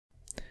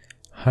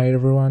Hi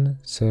everyone,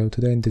 so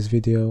today in this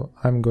video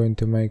I'm going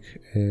to make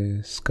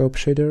a scope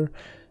shader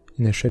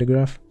in a shader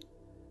graph.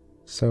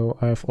 So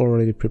I've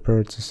already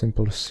prepared a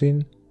simple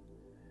scene.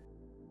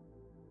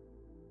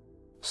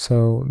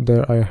 So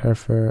there I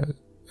have an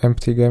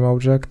empty game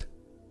object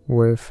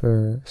with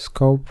a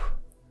scope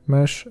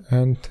mesh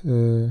and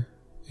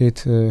it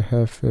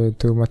have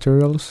two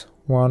materials,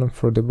 one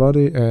for the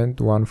body and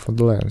one for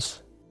the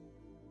lens.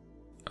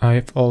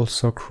 I've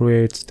also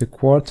created the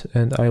quad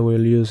and I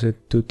will use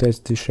it to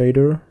test the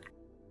shader.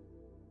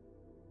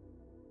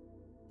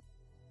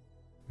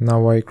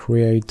 Now I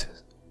create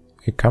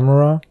a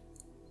camera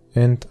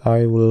and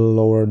I will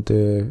lower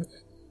the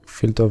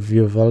field of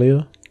view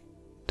value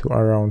to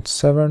around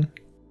 7.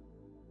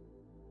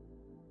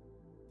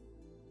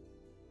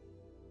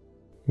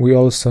 We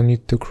also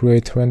need to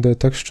create render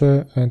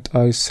texture and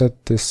I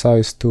set the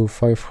size to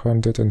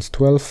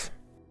 512.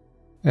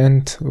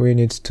 And we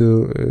need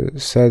to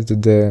set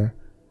the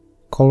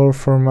color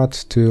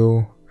format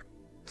to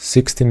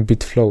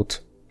 16-bit float.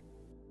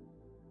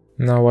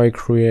 Now I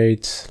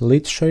create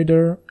lead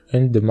shader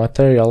and the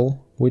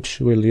material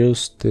which will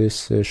use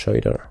this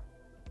shader.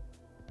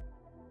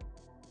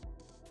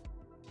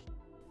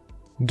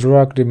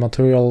 Drag the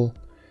material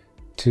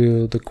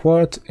to the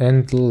quad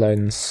and the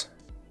lens.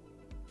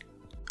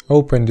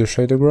 Open the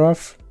shader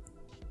graph.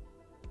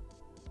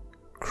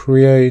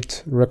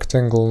 Create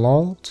rectangle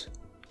node.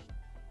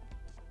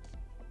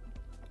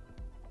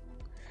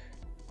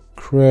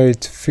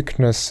 Create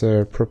thickness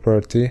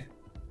property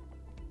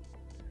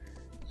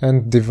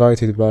and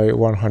divide it by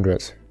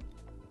 100.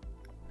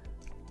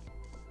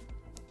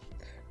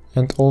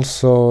 And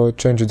also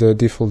change the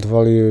default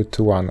value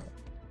to 1.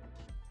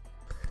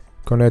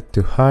 Connect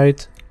to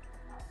height.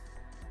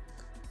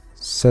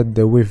 Set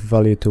the width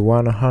value to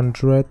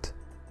 100.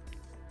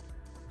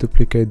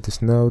 Duplicate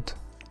this node.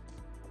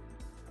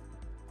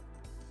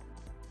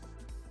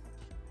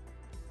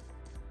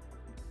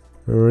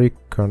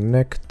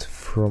 Reconnect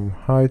from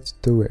height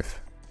to width.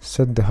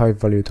 Set the height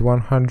value to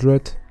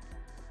 100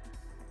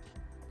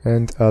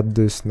 and add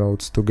these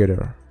nodes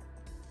together.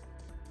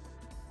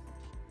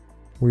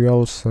 We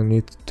also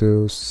need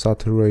to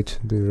saturate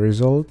the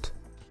result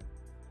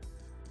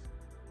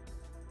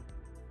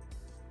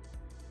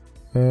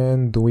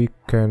and we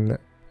can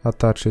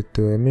attach it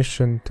to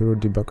emission to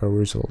debug our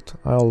result.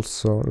 I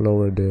also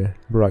lower the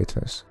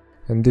brightness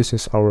and this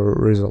is our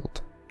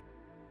result.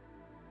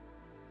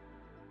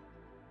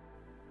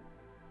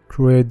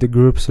 Create the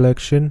group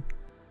selection.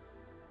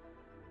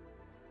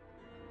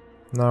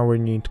 Now we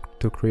need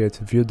to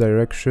create a view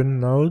direction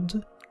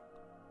node.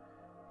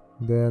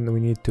 Then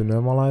we need to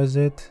normalize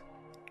it.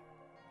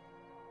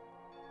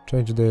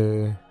 Change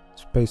the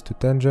space to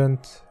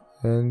tangent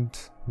and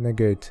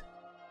negate.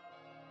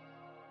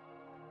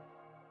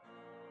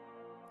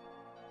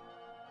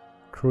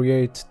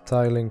 Create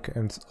tiling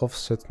and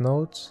offset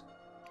nodes.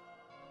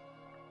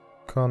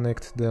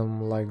 Connect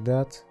them like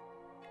that.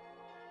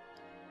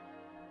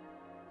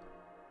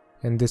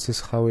 And this is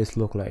how it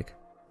looks like.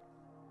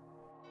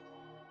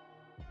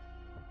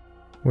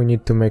 We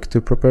need to make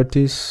two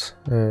properties,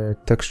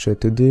 texture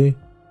 2D,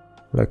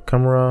 like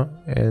camera,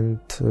 and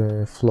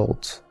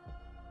float,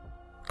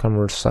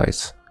 camera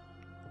size.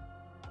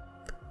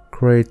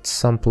 Create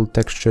sample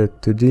texture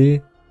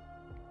 2D,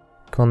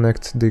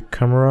 connect the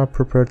camera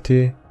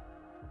property,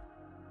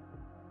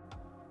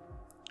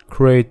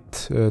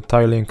 create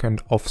tiling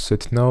and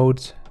offset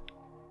nodes,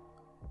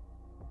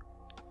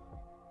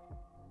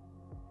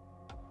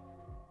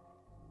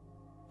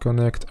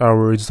 connect our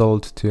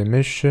result to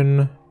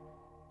emission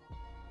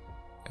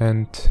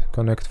and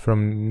connect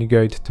from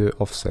negate to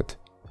offset.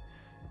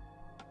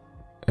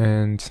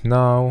 And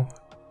now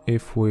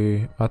if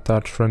we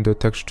attach render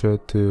texture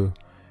to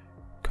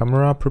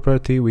camera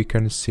property we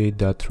can see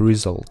that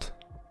result.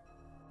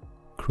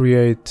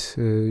 Create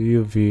a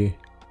UV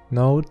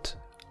node,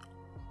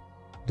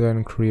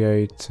 then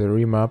create a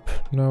remap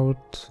node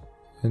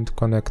and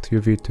connect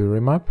UV to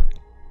remap.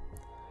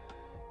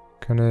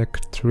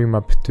 Connect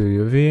remap to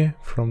UV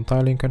from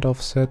tiling and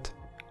offset.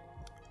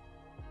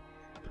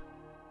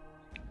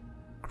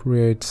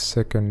 Create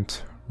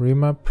second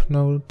remap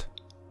node.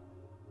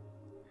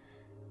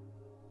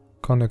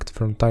 Connect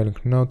from tiling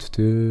node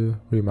to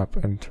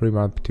remap and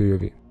remap to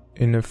UV.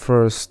 In the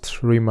first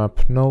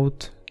remap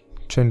node,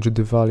 change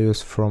the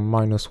values from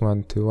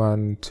 -1 to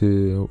 1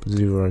 to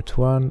 0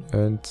 to 1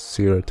 and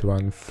 0 to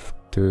 1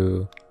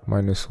 to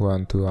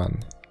 -1 to 1.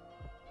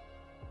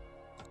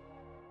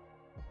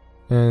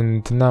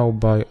 And now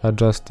by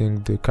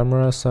adjusting the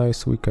camera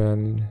size we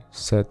can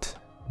set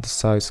the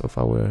size of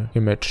our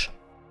image.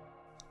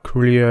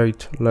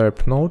 Create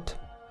lerp node.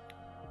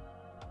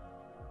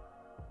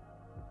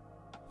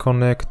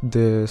 Connect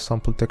the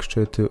sample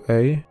texture to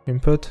A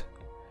input.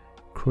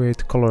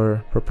 Create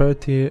color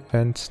property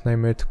and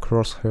name it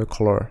crosshair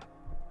color.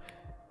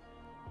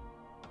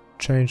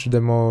 Change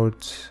the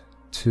mode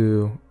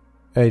to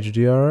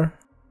HDR.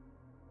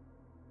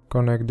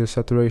 Connect the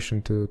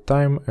saturation to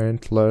time and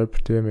lerp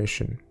to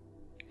emission.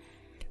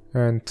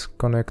 And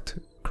connect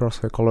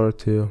crosshair color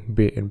to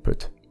B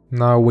input.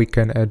 Now we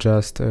can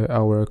adjust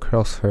our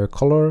crosshair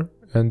color,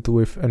 and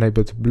with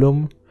enabled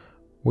bloom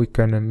we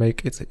can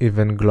make it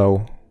even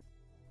glow.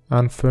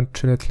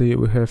 Unfortunately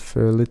we have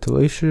little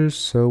issues,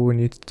 so we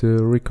need to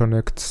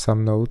reconnect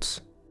some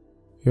nodes.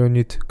 You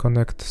need to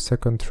connect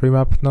second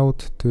remap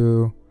node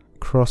to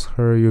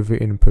crosshair UV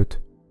input.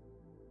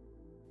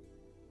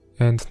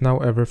 And now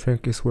everything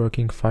is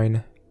working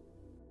fine.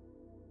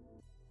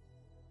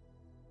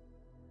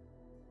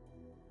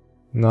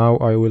 Now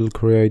I will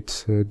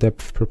create a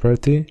depth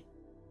property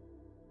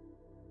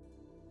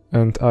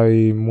and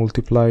I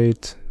multiply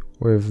it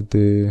with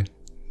the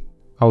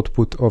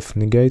output of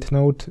negate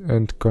node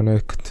and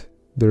connect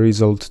the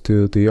result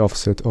to the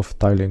offset of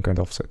tiling and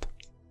offset.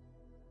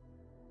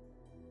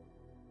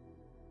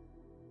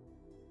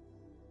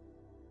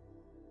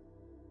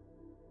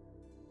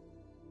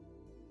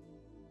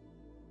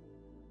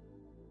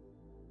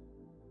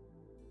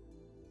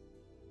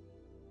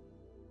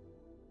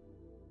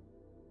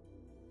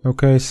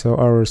 Okay, so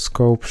our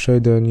scope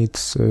shader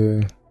needs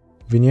a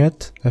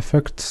vignette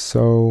effect,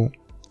 so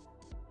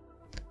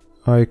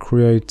I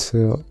create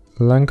a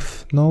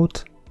length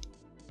node,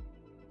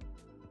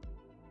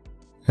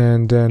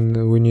 and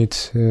then we need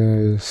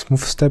a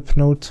smooth step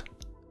node,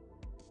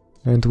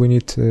 and we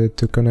need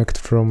to connect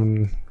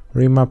from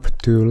remap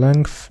to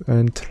length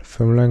and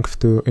from length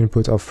to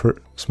input of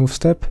smooth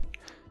step.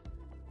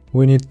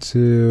 We need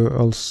to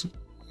also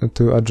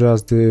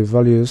adjust the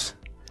values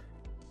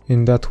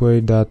in that way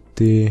that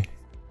the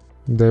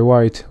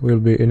white will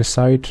be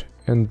inside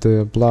and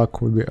the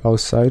black will be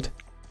outside.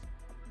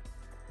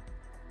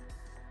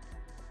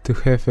 To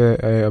have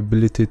a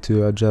ability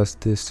to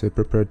adjust these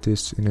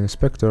properties in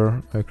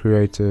Inspector, I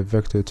create a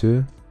vector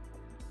 2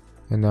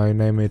 and I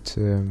name it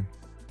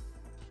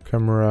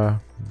camera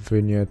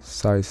vignette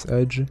size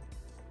edge.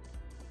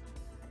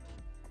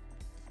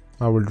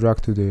 I will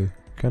drag to the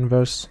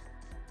canvas,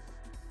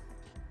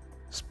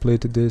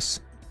 split this,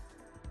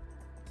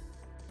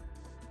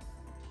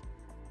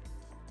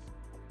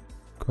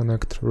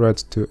 connect red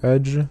to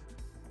edge,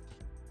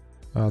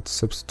 add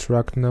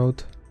subtract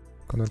node,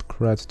 connect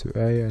red to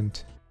A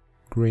and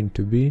green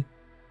to B,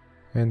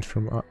 and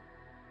from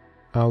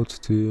out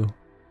to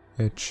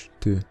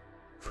H2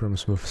 from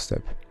smooth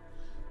step.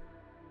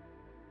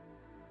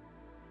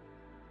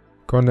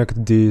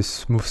 Connect the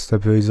smooth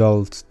step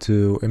result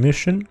to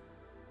emission,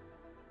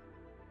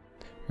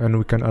 and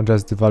we can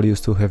adjust the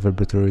values to have a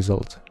better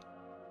result.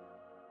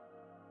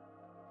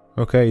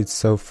 Okay,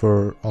 so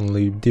for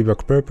only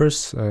debug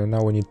purpose,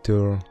 now we need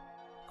to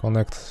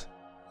connect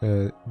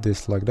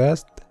this like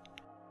that.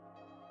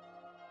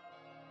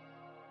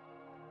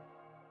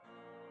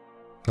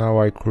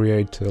 Now I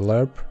create a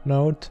LERP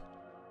node,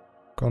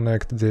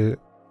 connect the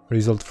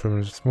result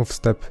from smooth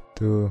step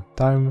to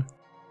time,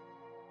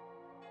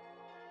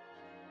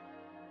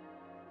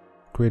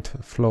 create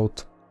a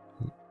float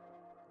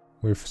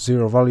with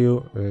 0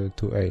 value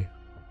to A.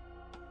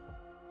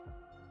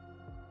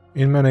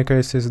 In many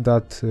cases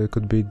that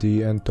could be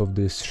the end of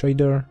this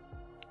shader,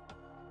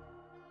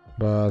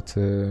 but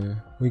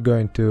we're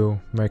going to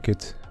make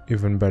it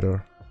even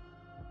better.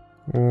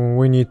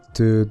 We need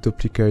to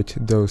duplicate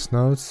those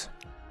nodes,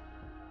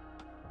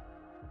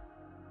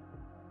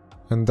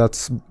 and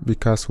that's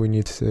because we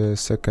need a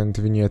second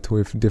vignette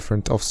with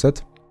different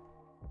offset.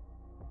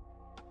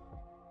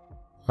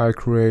 I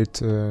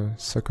create a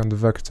second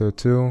vector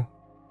 2,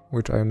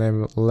 which I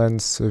name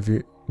lens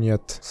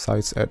vignette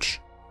size edge.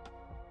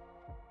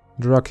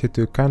 Drag it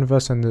to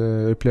canvas and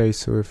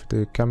replace with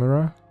the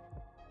camera.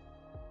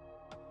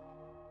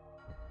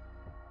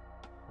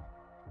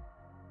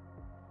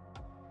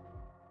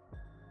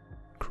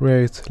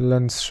 Create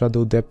lens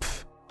shadow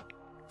depth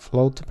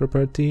float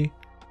property.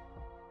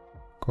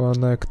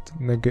 Connect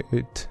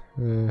negate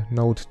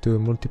node to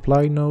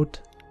multiply node.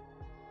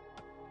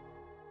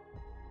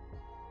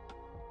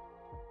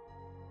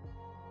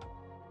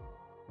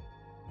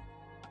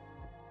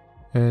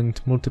 And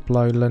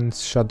multiply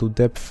lens shadow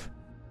depth.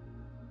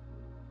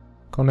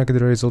 Connect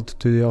the result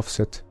to the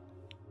offset.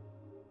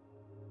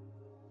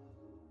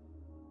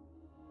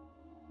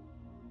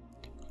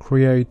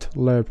 Create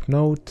LERP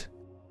node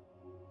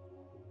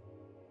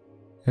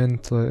and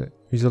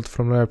result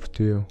from LERP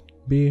to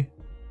B.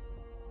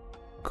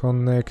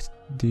 Connect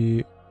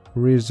the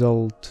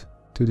result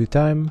to the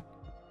time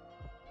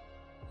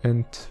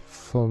and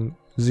from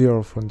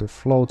 0 from the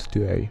float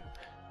to A.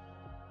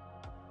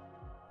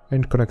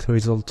 And connect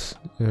result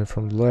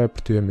from LERP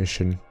to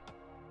emission.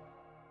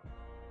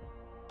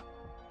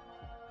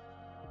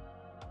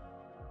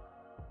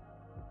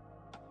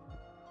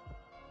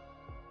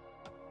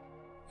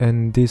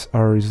 And these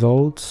are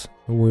results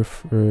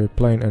with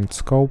plane and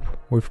scope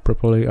with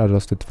properly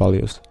adjusted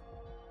values.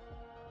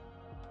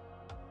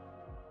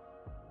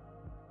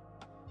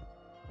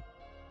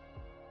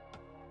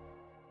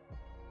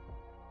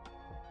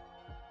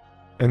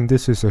 And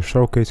this is a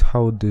showcase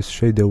how this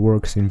shader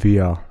works in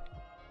VR.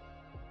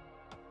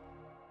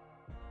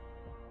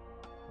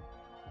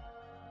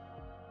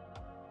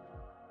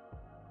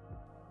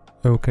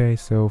 Okay,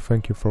 so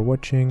thank you for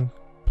watching.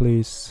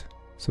 Please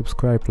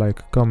subscribe,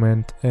 like,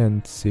 comment,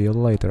 and see you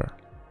later.